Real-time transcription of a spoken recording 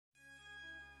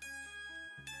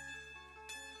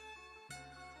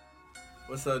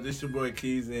What's up? This your boy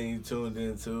Keys, and you tuned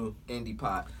in to Indie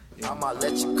Pot. I'ma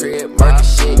let your crib murder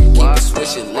shit, keep it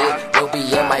swishing lit. You'll be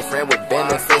in my friend with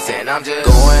benefits, and I'm just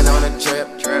going on a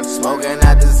trip, smoking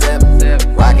out the zip,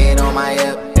 rocket on my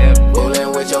hip,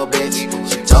 rolling with your bitch.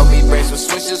 She told me bring some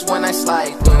swishes when I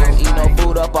slide through. Eat no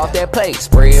food up off that plate,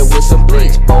 spray it with some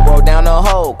bleach. Bobo down the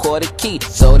hole, caught a key,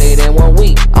 sold it in 1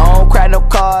 week. I don't crack no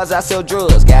cars, I sell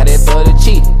drugs, got it for the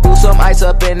cheap. Do some ice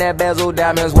up in that bezel,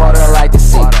 diamonds, water like the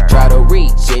sea. Try to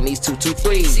reach in these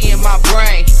 223s. See in my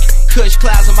brain, kush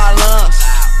clouds in my lungs.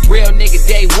 Real nigga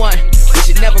day one, but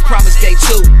you never promise day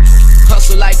two.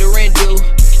 Hustle like the rent do,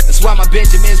 that's why my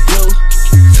Benjamin's blue.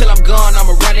 Till I'm gone,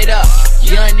 I'ma run it up.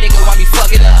 Young nigga want me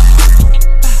fuck it up.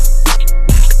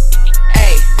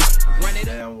 Hey, run it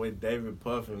up. I'm with David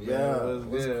Puffin, man. Yeah,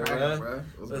 What's good, cracking, bro?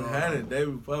 What's What's going happening? on?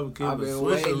 David Puffin keep I've it been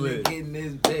swishing waiting lit. to get in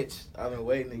this bitch. I've been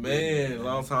waiting to get in Man, this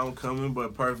long time coming,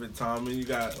 but perfect timing. You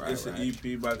got Right, it's right. an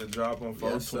EP about to drop on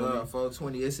 420. Yes, sir.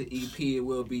 420. It's an EP. It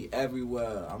will be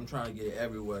everywhere. I'm trying to get it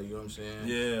everywhere. You know what I'm saying?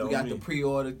 Yeah, We got homie. the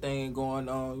pre-order thing going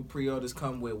on. Pre-orders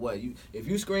come with what? If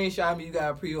you screenshot me, you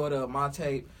got a pre-order of my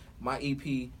tape, my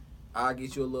EP. I'll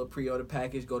get you a little pre-order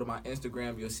package. Go to my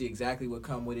Instagram. You'll see exactly what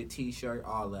come with it. T-shirt,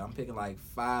 all that. I'm picking like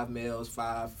 5 males,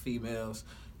 5 females.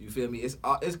 You feel me? It's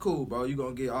cool, bro. You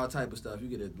gonna get all type of stuff. You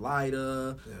get a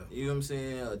lighter. Yeah. You know what I'm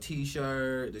saying? A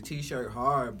T-shirt. The T-shirt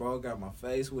hard, bro. Got my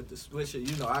face with the swisher.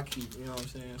 You know I keep. You know what I'm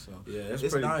saying? So Yeah, it's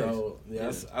It's pretty nice. dope. Yeah,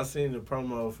 Yeah. I seen the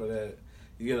promo for that.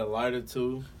 You get a lighter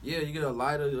too. yeah, you get a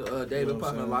lighter. You know David what I'm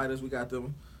Puffin saying? lighters. We got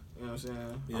them. You know what I'm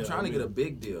saying? Yeah, I'm trying I to get mean- a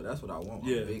big deal. That's what I want.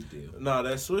 Yeah. A big deal. Nah,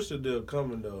 that Swisher deal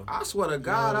coming though. I swear to You know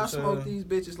God, what I I'm smoke saying?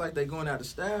 these bitches like they going out of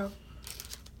style.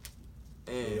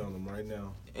 He And on them right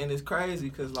now. it's crazy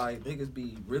because like niggas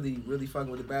be really, really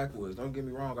fucking with the backwoods. Don't get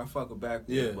me wrong, I fuck with backwoods,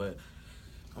 Yeah. but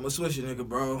I'm a swisher nigga,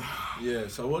 bro. Yeah.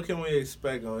 So what can we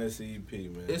expect on this EP,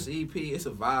 man? It's EP, it's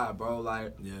a vibe, bro.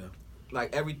 yeah.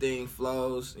 Like everything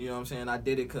flows. You know what I'm saying? I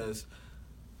did it because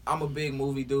I'm a big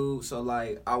movie dude, so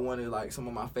like I wanted like some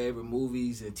of my favorite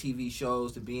movies and TV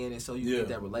shows to be in it, so you Yeah. get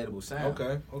that relatable sound. Okay.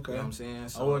 You know what I'm saying?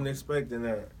 I wasn't expecting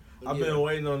that. I've Yeah. been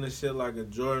waiting on this shit like a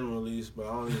Jordan release, but I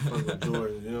don't even fuck with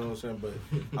Jordan. You know what I'm saying?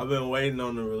 But I've been waiting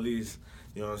on the release.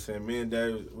 You know what I'm saying? Me and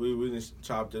Dave, we just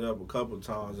chopped it up a couple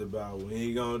times about when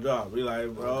he gonna drop. We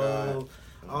like, bro,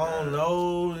 I don't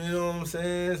know. You know what I'm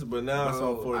saying? But now it's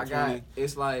on Bro, 420.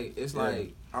 it's like Yeah.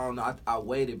 I don't know. I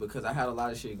waited because I had a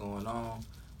lot of shit going on.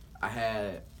 I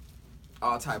had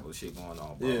all type of shit going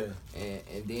on, bro. Yeah.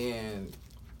 And then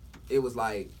it was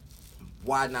like,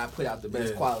 why not put out the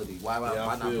best Yeah. quality? Why Yeah,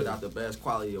 I not feel put it. out the best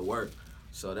quality of work?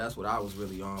 So that's what I was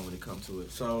really on when it comes to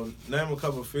it. So name a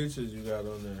couple features you got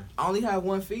on there. I only had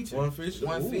one feature. One feature?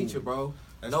 One Ooh. feature, bro.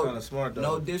 That's No- kind of smart though.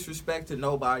 No disrespect to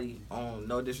nobody,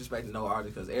 no disrespect to no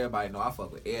artist, because everybody know I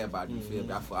fuck with everybody. You feel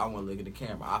me? I want to look at the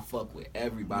camera. I fuck with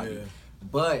everybody. Yeah.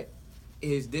 But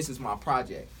this is my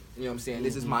project. You know what I'm saying?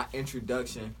 This is Mhm. my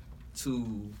introduction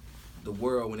to the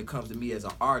world when it comes to me as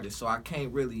an artist. So I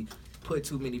can't really put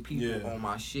too many people Yeah. on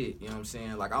my shit. You know what I'm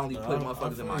saying? Like I only No, put I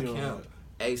motherfuckers in my feel you on camp. that.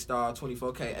 A-Star,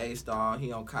 24K A-Star,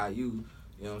 he on Caillou. You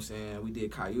know what I'm saying? We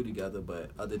did Caillou together, but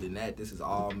other than that, this is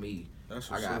all me. That's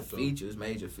I what's got up, though. features,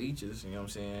 major features, you know what I'm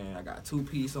saying? I got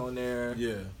 2-piece on there.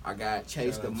 Yeah. I got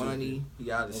Chase Shout the out to Money. you.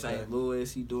 He out of Okay. St.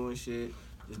 Louis. He doing shit.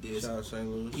 Just did. Shout out St.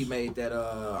 Louis. He made that.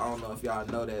 I don't know if y'all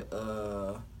know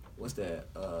that. What's that?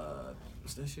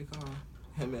 What's that shit called?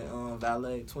 Him and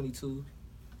Valet 22.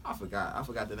 I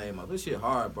forgot the name of it. This shit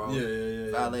hard, bro.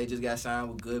 Yeah. Valet just got signed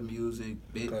with Good Music.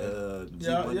 Big. Okay. G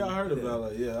Yeah, Money. I heard of Yeah.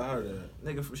 Valet. Yeah, I heard of that.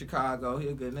 Nigga from Chicago. He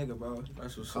a good nigga, bro.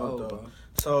 That's what's Cold, up, though. bro.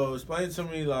 So explain to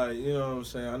me, like, you know what I'm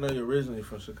saying? I know you're originally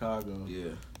from Chicago. Yeah,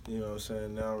 You know what I'm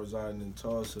saying? Now residing in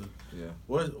Tulsa. yeah.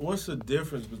 What's the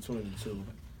difference between the two?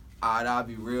 I'll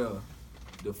be real.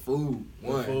 The food,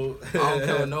 one. food. I don't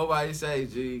care what nobody say,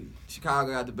 G.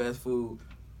 Chicago got the best food.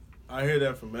 I hear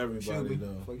that from Shoot everybody me.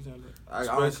 though. Fuck you talking about? I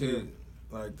don't Especially care.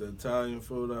 like the Italian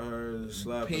food I heard is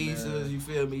slapping. Pizzas, you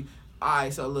feel me?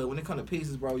 Alright, so look, when it come to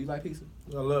pizzas, bro, you like pizza?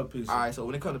 I love pizza. Alright, so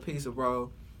when it come to pizza, bro,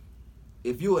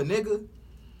 if you a nigga,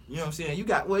 you know what I'm saying? You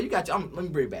got your, let me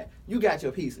bring it back. You got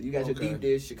your pizza. You got your Okay. deep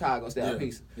dish Chicago style Yeah.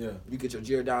 pizza. Yeah. You get your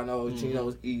Giordano's, Mhm.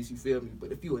 Chino's, East, you feel me?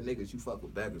 But if you a niggas, you fuck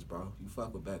with beggars, bro. You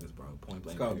fuck with beggars, bro. Point It's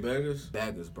blank. called period. Beggars.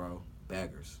 Beggars, bro.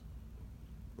 Beggars.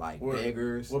 Like Where-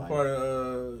 beggars. What like, part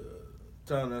of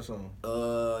town that's on?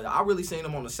 I really seen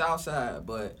them on the south side,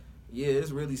 but yeah,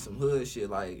 it's really some hood shit.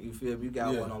 Like, you feel me? You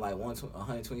got Yeah. one on like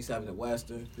 127 at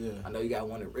Western. Yeah. I know you got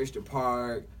one at Richter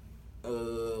Park.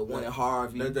 One at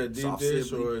Harvey. That deep South dish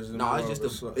Sibley. or is it No, more it's of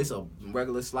just a it's a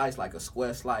regular slice, like a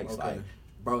square slice. Okay. Like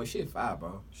Bro, shit fire,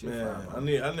 bro. Shit Man, fire,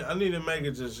 bro. I need to make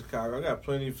it to Chicago. I got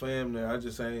plenty of fam there.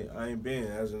 I ain't been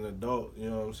as an adult. You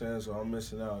know what I'm saying? So I'm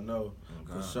missing out. No,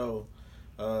 for sure.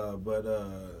 But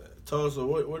Tulsa,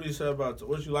 what do you say about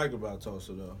what you like about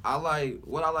Tulsa though?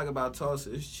 What I like about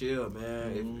Tulsa is chill,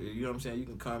 man. Mm-hmm. If you know what I'm saying, you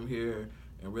can come here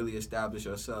and really establish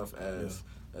yourself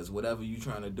as whatever you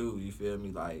trying to do. You feel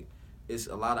me? Like it's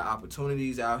a lot of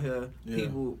opportunities out here. Yeah.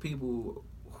 People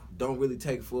don't really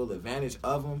take full advantage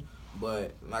of them.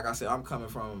 But like I said, I'm coming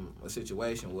from a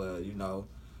situation where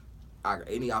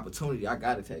any opportunity I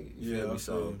gotta take it. You feel me?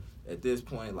 So at this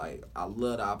point, like I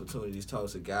love the opportunities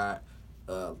Tulsa got.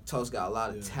 Tulsa got a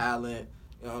lot of talent.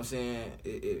 You know what I'm saying?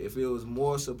 If it was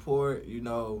more support, you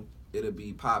know, it'll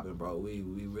be popping, bro. We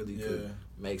really could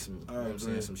make some, you know what I'm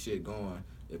saying, some shit going.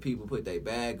 If people put their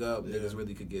bag up, niggas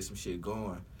really could get some shit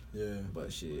going. Yeah.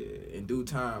 But shit, in due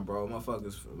time, bro,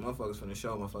 motherfuckers finna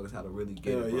show motherfuckers how to really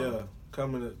get it, bro. Yeah.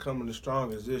 Coming the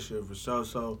strongest this year for sure.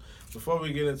 So before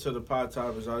we get into the pot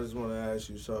topics, I just want to ask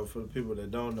you. So for the people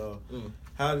that don't know,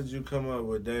 how did you come up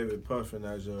with David Puffin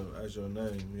as your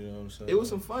name? You know what I'm saying? It was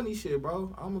some funny shit,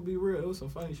 bro. I'm gonna be real. It was some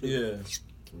funny shit. Yeah.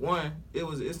 One,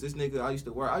 it's this nigga I used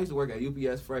to work at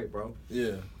UPS Freight, bro.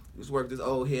 Yeah. Used to work this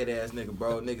old head ass nigga,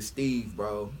 bro. Nigga Steve,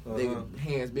 bro. Nigga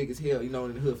hands big as hell, you know,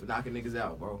 in the hood for knocking niggas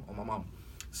out, bro. On my mama.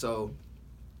 So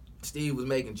Steve was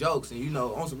making jokes, and you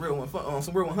know, on some real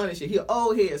 100 shit. He an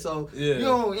old head, so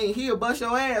he'll bust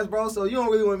your ass, bro. So you don't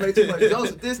really want to make too much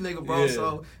jokes with this nigga, bro. Yeah.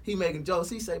 So he making jokes.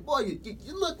 He say, "Boy,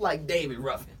 you look like David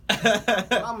Ruffin."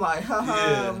 I'm like,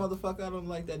 haha, motherfucker, I don't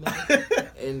like that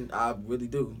nigga, and I really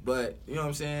do. But you know what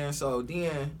I'm saying. So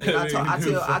then I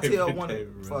tell one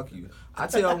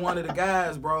of the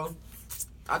guys, bro.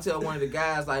 I tell one of the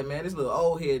guys, like, man, this little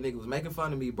old head nigga was making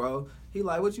fun of me, bro. He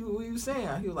like, what you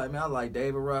saying? He was like, man, I like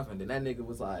David Ruffin. Then that nigga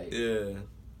was like, yeah,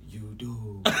 you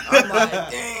do. I'm like,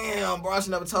 damn, bro, I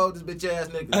should never told this bitch ass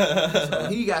nigga. So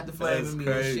he got the flame of me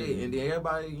and shit. And then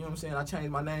everybody, you know what I'm saying, I changed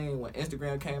my name. When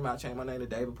Instagram came out, I changed my name to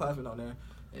David Puffin on there.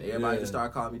 And everybody just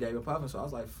started calling me David Puffin. So I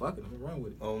was like, fuck it, let me run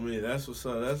with it. Oh, me, that's what's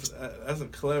up. That's a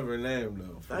clever name,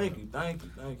 though. Thank you.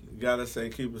 You gotta say,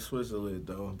 keep a switcher lit,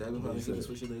 though. David Puffin, keep a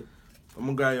switcher lit. I'm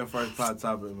gonna grab your first pot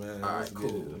topic, man. All right,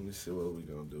 cool. Let me see what we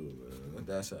gonna do, man. What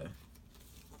that say?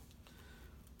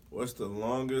 What's the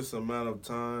longest amount of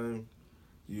time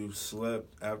you've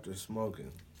slept after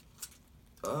smoking?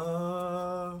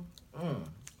 I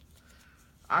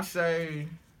say,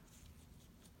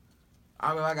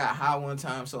 I got high one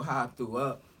time, so high I threw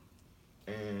up,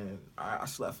 and I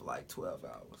slept for like 12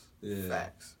 hours. Yeah.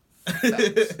 Facts.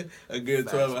 A good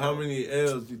 12. How many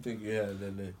L's do you think you had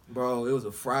that day? Bro, it was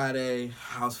a Friday.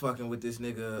 I was fucking with this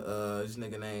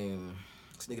nigga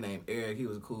named Eric. He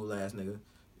was a cool ass nigga. You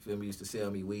feel me? He used to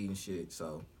sell me weed and shit.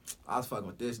 So I was fucking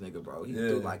with this nigga, bro. He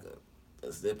threw like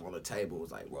a zip on the table. It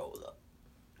was like, roll up.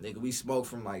 Nigga, we smoked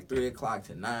from like 3 o'clock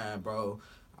to 9, bro.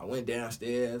 I went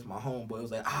downstairs. My homeboy was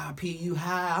like, P, you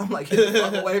high? I'm like, get the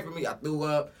fuck away from me. I threw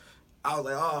up. I was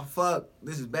like, oh, fuck,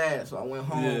 this is bad. So I went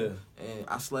home, and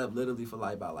I slept literally for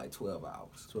about 12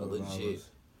 hours. 12 hours.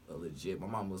 Legit. My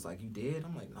mom was like, you dead?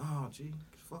 I'm like, nah, G, get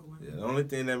the fuck away. Yeah, the only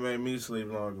thing that made me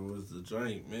sleep longer was the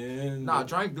drink, man. Nah,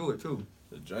 drink do it, too.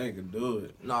 The drink can do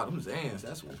it. Nah, them Zans,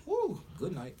 that's what, woo,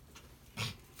 good night.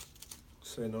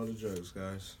 Say no to drugs,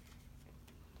 guys.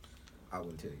 I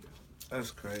wouldn't tell you. That's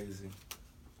crazy.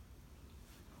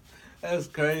 That's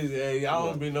crazy. Hey, y'all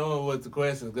don't be knowing what the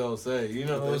question's gonna say. You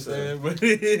know what I'm saying? But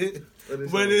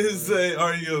it say,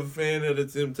 are you a fan of the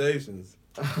Temptations?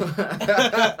 Hey,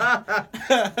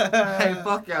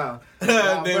 fuck y'all.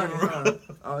 Y'all funny, huh?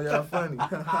 Oh, y'all funny.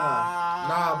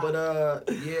 Nah, but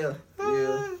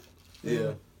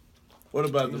yeah. What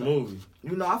about the movie?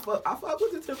 You know, I fuck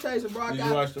with the Temptations, bro. Did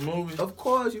you watch the movie? Of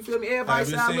course, you feel me? Everybody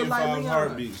said I look like Leon.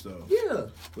 Have you seen 5 Heartbeats, though? Yeah.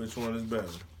 Which one is better?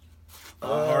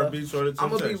 Heartbeats or the Temptations?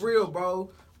 I'm gonna be real, bro.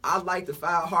 I like the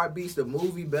 5 Heartbeats, the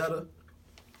movie, better.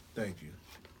 Thank you.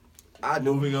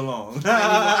 Moving along.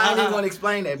 I ain't even gonna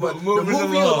explain that, but the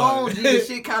movie alone, G, this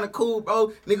shit kind of cool,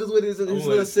 bro. Niggas with his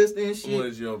little sister and shit. I'm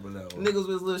let you open that one. Niggas with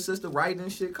his little sister writing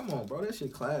and shit. Come on, bro, that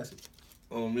shit classic.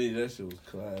 On me, that shit was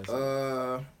classic.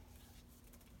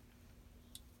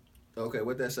 Okay,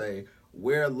 what that say?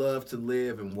 Where I love to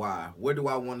live and why? Where do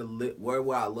I want to live? Where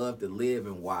would I love to live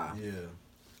and why? Yeah.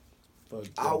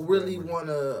 I really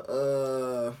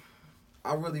wanna.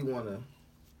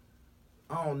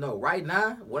 I don't know. Right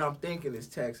now, what I'm thinking is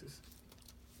Texas,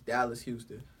 Dallas,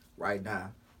 Houston. Right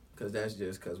now, because that's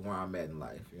just because where I'm at in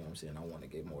life. You know what I'm saying? I want to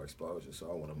get more exposure, so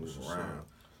I want to move around.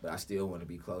 But I still want to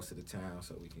be close to the town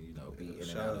so we can, be in and out.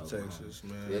 Shout out Texas,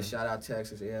 man. Yeah, shout out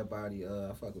Texas, everybody.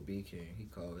 I fuck with B King. He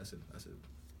cold. That's a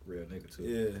real nigga too.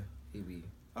 Yeah. He be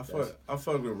I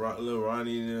fuck with Lil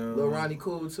Ronnie now. Lil Ronnie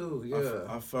cool too, yeah.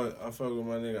 I fuck with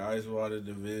my nigga Ice Water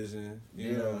Division.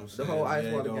 You know what I'm saying? The whole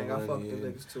Ice Water gang, I fuck with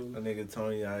them niggas too. My nigga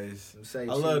Tony Ice. Say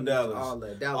I love Dallas. All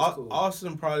that. Dallas cool.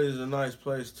 Austin probably is a nice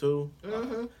place too.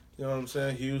 Mm-hmm. You know what I'm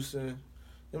saying? Houston.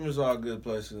 Them is all good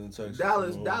places in Texas.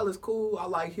 Dallas cool. I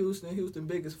like Houston. Houston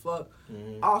big as fuck.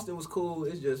 Mm-hmm. Austin was cool.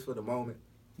 It's just for the moment.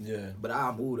 Yeah. But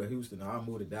I'll move to Houston. I'll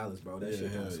move to Dallas, bro. That shit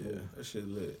is smooth. That shit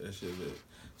lit.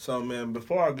 So, man,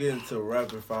 before I get into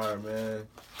rapid fire, man,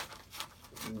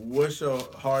 what's your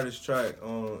hardest track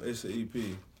on It's a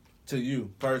EP? To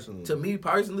you, personally. To me,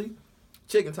 personally,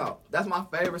 Chicken Talk. That's my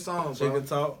favorite song, bro. Chicken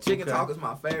Talk? Chicken Talk is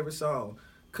my favorite song.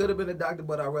 Could have been a doctor,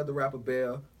 but I'd rather rap a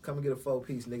bell. Come and get a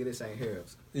 4-piece, nigga. This ain't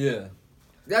Harold's. Yeah.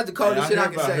 That's the coldest shit I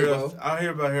can say, Harold's, bro. I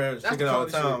hear about Harold's Chicken all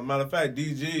the time. Shit. Matter of fact,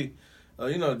 DG,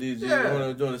 you know DG, Yeah. when I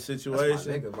was doing the situation. That's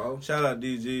my nigga, bro. Shout out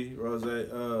DG,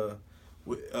 Rose.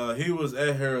 He was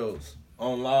at Harold's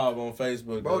on live on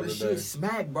Facebook. Bro, this shit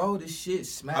smack, bro. This shit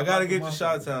smack. I gotta get your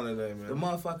Chi-Town today, man. The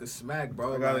motherfucker smack,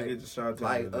 bro. I gotta get your Chi-Town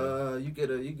like, today. you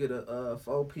get a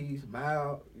 4-piece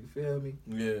mild. You feel me?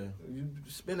 Yeah. You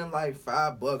spending like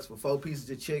 $5 for 4 pieces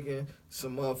of chicken,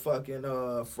 some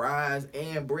motherfucking fries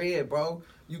and bread, bro.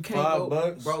 You can't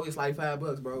 $5? Bro, it's like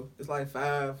 $5, bro. It's like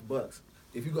 $5.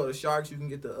 If you go to Sharks, you can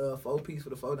get the 4-piece for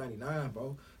the $4.99,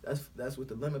 bro. That's with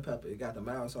the lemon pepper. It got the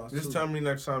mild sauce Just too. tell me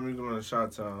next time you're going to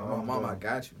Chi-Town. Oh, mama, I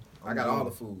got you. I got all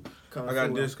the food. I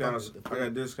got discounts. I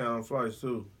got discount on flights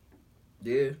too.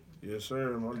 Yeah. Yes,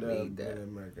 sir. My dad need that. been in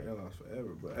American Airlines forever.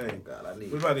 But hey, Oh, God, I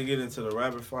need we about to get into the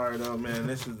rapid fire though, man.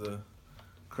 This is the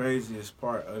craziest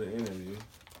part of the interview.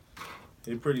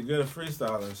 He's pretty good at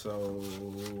freestyling, so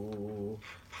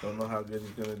don't know how good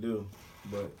he's gonna do.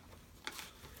 But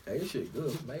Hey, this shit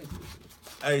good. Who made this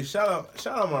shit? hey, shout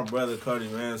out my brother Cody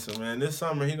Ransom, man. This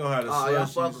summer he gonna have the Oh, y'all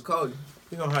fuck with slushies. Cody.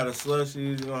 He gonna have the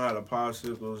slushies. He gonna have the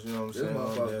popsicles. You know what I'm This saying?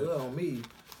 motherfucker good on me.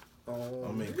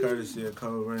 I mean, courtesy of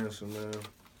Cody Ransom, man.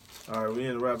 All right, we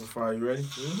in the rapid fire. You ready?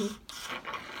 Mm-hmm.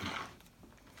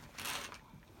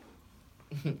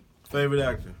 Favorite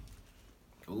actor?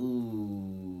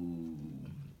 Ooh.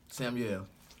 Samuel.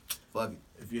 Fuck it.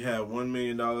 If you had $1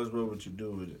 million, what would you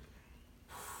do with it?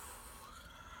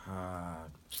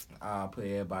 I'll put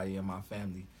everybody in my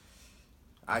family.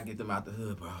 I get them out the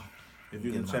hood, bro. If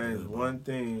you Get can them out the change hood, bro. one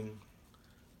thing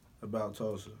about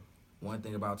Tulsa, One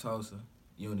thing about Tulsa,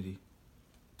 unity.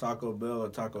 Taco Bell or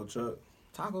Taco Truck,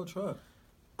 Taco truck,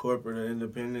 corporate or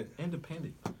independent,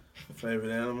 independent.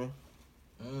 favorite animal,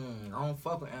 I don't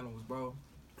fuck with animals, bro.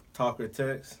 talk or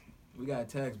text, We got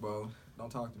text, bro. Don't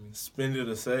talk to me. spend it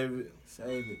or save it.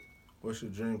 Save it. What's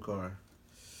your dream car?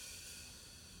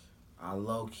 I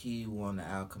low key want the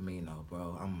El Camino,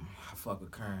 bro. I fuck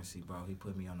with Currency, bro. He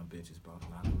put me on the bitches, bro.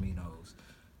 El Caminos.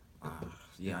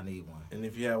 Yeah, I need one. And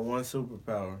if you had one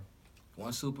superpower,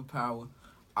 One superpower.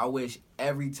 I wish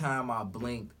every time I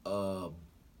blinked, a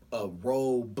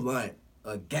roll blunt,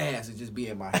 a gas would just be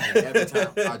in my hand. Every time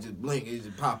I just blink, it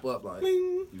just pop up like.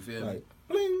 bling, You feel me? like,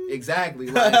 bling. Exactly.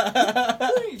 Like,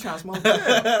 you trying to smoke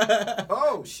that?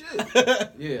 Oh shit.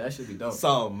 Yeah, that should be dope.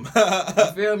 Some. You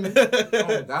feel me?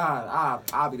 Oh God,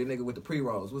 I'll be the nigga with the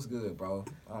pre-rolls. What's good, bro?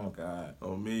 Oh God.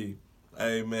 On me.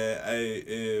 Hey man, hey,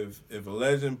 if a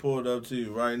legend pulled up to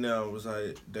you right now and was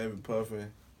like, David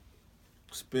Puffin,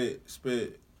 spit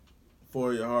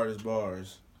 4 of your hardest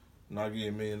bars, and I'll give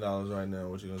you $1 million right now,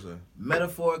 what you gonna say?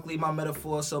 Metaphorically, my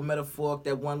metaphor so metaphoric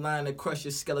that one line to crush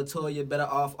your skeletor. You're better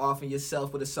off offing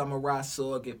yourself with a samurai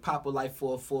sword. Get poppled like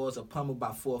 4 4s or pummeled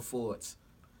by 4 Fords.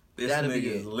 This That'll nigga be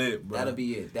is it. lit, bro. That'll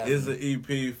be it. It's an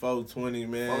EP, 420,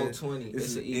 man. 420.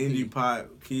 It's an an EP. indie pop,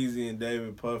 Keezy and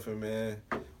David Puffin, man.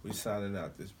 We signing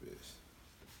out this bitch.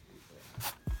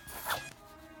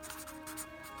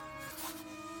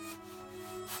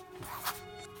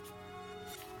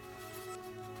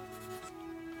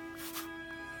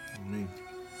 Me.